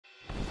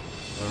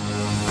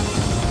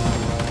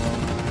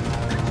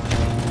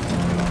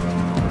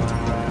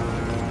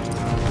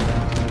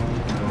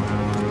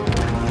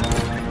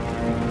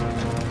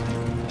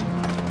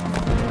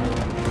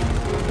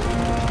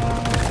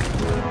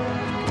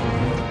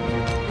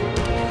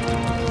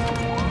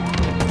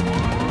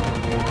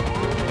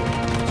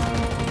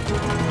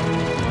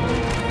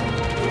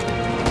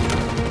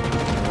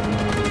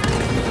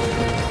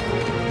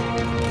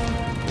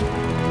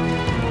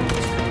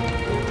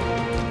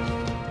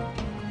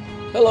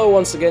Hello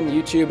once again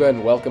YouTube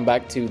and welcome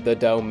back to The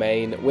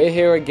Domain. We're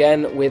here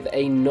again with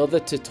another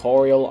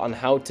tutorial on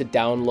how to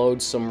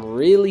download some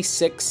really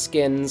sick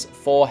skins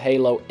for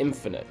Halo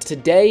Infinite.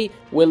 Today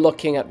we're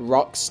looking at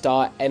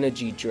Rockstar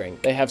Energy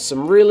Drink. They have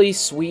some really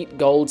sweet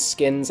gold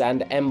skins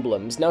and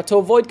emblems. Now to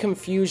avoid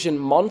confusion,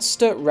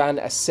 Monster ran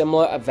a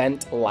similar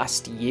event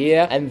last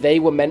year and they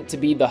were meant to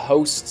be the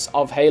hosts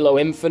of Halo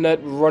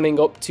Infinite running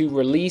up to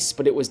release,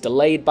 but it was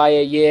delayed by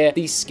a year.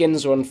 These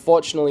skins are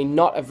unfortunately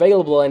not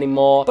available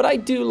anymore, but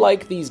I do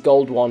like these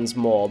gold ones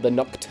more, the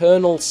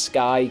Nocturne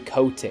Sky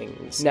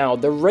coatings. Now,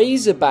 the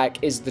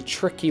Razorback is the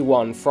tricky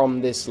one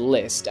from this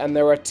list, and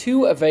there are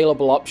two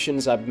available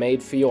options I've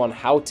made for you on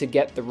how to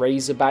get the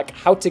Razorback,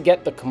 how to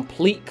get the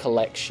complete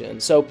collection,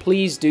 so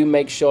please do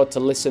make sure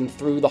to listen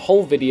through the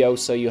whole video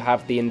so you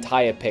have the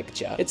entire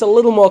picture. It's a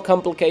little more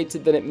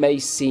complicated than it may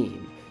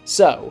seem.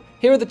 So,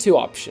 here are the two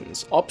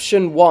options.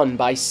 Option 1,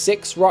 buy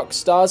 6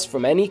 Rockstars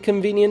from any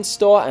convenience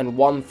store and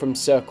 1 from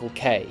Circle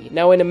K.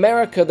 Now in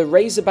America, the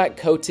Razorback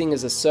coating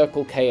is a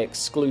Circle K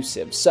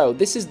exclusive, so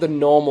this is the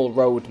normal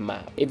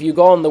roadmap. If you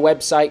go on the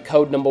website,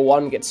 code number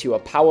 1 gets you a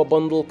power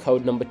bundle,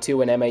 code number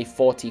 2 an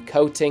MA40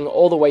 coating,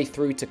 all the way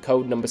through to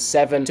code number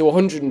 7 to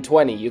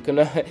 120. You can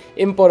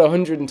input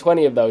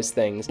 120 of those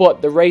things,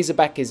 but the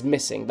Razorback is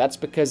missing. That's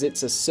because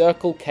it's a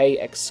Circle K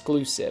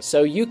exclusive.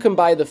 So you can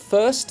buy the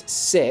first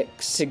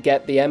 6 to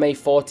get the MA40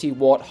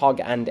 Warthog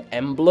and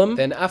Emblem.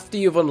 Then after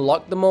you've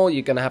unlocked them all,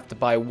 you're gonna have to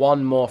buy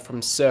 1 more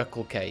from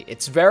Circle K.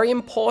 It's very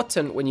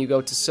important when you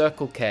go to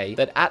Circle K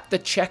that at the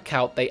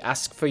checkout they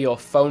ask for your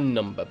phone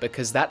number,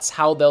 because that's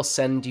how they'll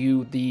send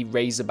you the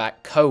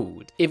Razorback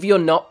code. If you're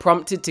not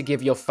prompted to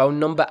give your phone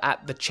number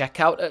at the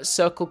checkout at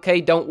Circle K,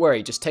 don't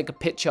worry, just take a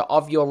picture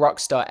of your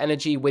Rockstar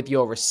Energy with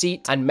your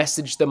receipt and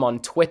message them on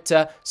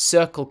Twitter.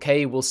 Circle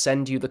K will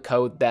send you the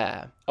code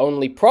there.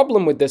 Only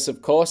problem with this,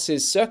 of course,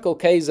 is Circle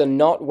Ks are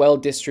not well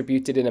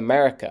distributed in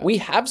America. We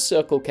have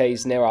Circle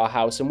Ks near our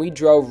house and we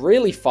drove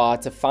really far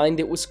to find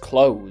it was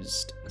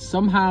closed.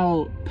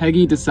 Somehow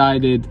Peggy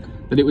decided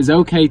that it was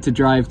okay to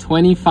drive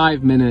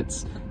 25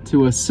 minutes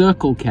to a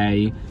Circle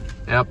K.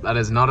 Yep, that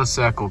is not a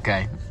Circle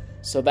K.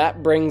 So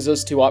that brings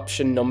us to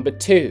option number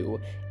 2.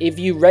 If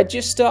you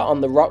register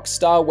on the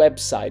Rockstar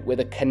website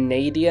with a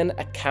Canadian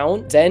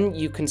account, then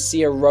you can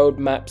see a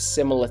roadmap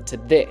similar to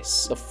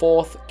this. The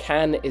 4th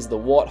can is the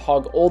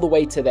Warthog, all the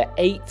way to the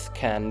 8th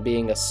can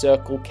being a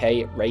Circle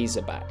K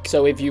Razorback.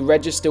 So if you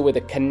register with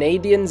a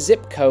Canadian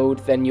zip code,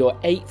 then your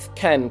 8th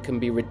can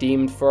be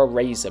redeemed for a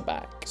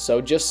Razorback.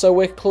 So just so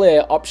we're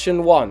clear,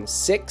 option 1,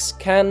 6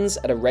 cans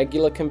at a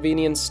regular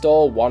convenience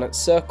store, 1 at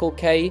Circle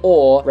K,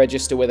 or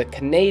register with a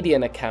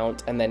Canadian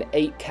account and then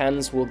 8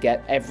 cans will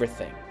get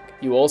everything.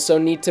 You also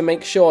need to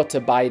make sure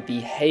to buy the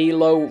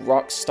Halo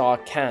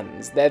Rockstar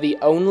cans. They're the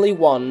only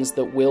ones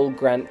that will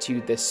grant you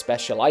this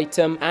special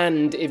item,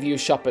 and if you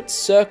shop at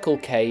Circle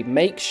K,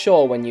 make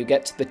sure when you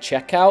get to the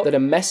checkout that a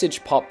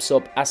message pops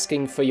up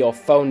asking for your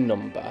phone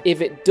number.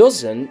 If it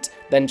doesn't,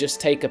 then just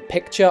take a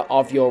picture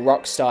of your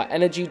Rockstar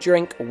Energy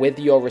Drink with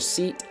your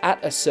receipt at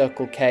a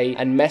Circle K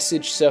and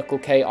message Circle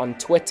K on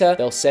Twitter.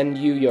 They'll send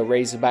you your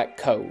Razorback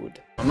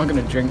code. I'm not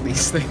gonna drink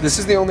these things. This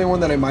is the only one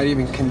that I might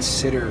even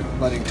consider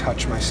letting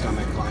touch my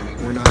stomach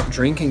lining. We're not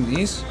drinking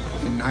these,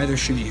 and neither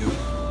should you.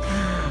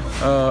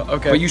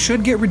 Okay. But you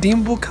should get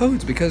redeemable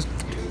codes because,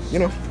 you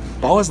know,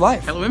 ball is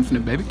life. Halo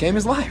Infinite, baby. Game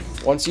is life.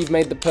 Once you've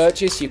made the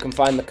purchase, you can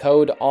find the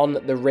code on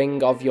the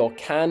ring of your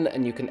can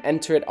and you can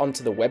enter it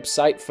onto the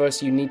website.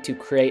 First, you need to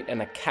create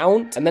an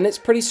account, and then it's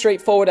pretty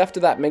straightforward after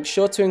that. Make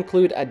sure to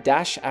include a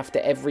dash after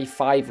every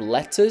 5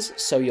 letters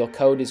so your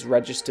code is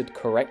registered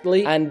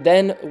correctly, and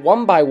then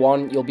one by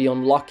one, you'll be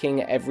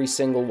unlocking every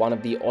single one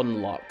of the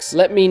unlocks.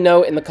 Let me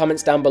know in the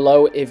comments down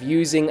below if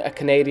using a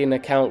Canadian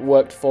account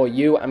worked for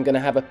you. I'm going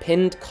to have a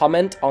pinned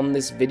comment on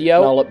this video,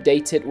 and I'll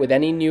update it with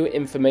any new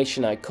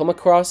information I come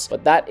across,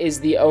 but that is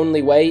the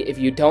only way, if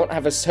you don't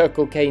have a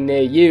Circle K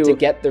near you, to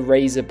get the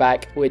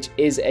Razorback, which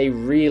is a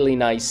really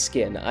nice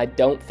skin. I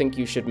don't think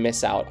you should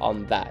miss out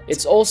on that.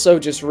 It's also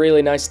just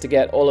really nice to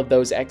get all of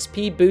those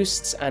XP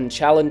boosts and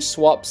challenge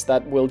swaps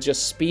that will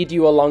just speed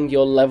you along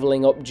your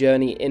leveling up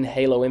journey in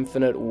Halo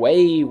Infinite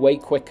way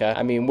quicker.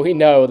 I mean, we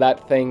know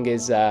that thing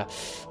is,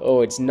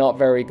 it's not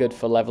very good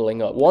for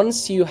leveling up.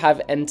 Once you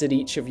have entered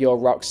each of your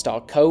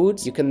Rockstar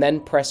codes, you can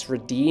then press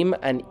redeem,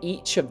 and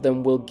each of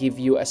them will give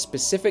you a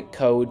specific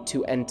code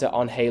to enter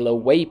on Halo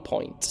Waypoint.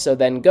 So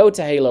then go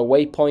to Halo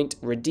Waypoint,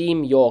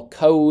 redeem your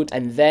code,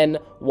 and then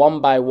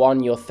one by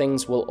one your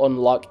things will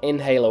unlock in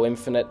Halo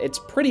Infinite. It's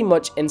pretty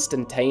much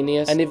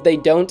instantaneous, and if they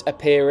don't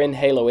appear in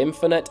Halo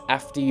Infinite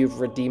after you've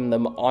redeemed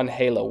them on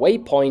Halo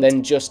Waypoint,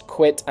 then just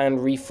quit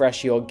and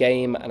refresh your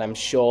game and I'm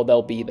sure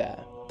they'll be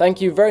there. Thank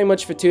you very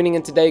much for tuning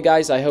in today,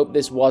 guys. I hope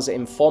this was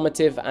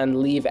informative, and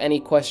leave any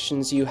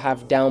questions you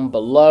have down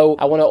below.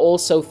 I want to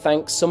also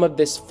thank some of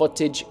this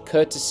footage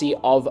courtesy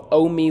of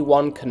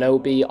Omi1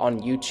 Kenobi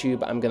on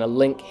YouTube. I'm going to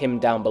link him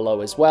down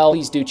below as well.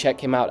 Please do check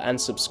him out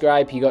and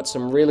subscribe. He got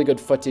some really good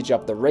footage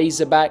of the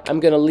Razorback. I'm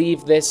going to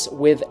leave this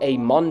with a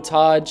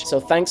montage. So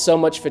thanks so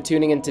much for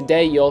tuning in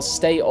today. You all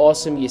stay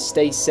awesome, you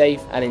stay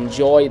safe, and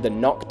enjoy the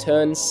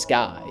Nocturne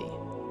Sky.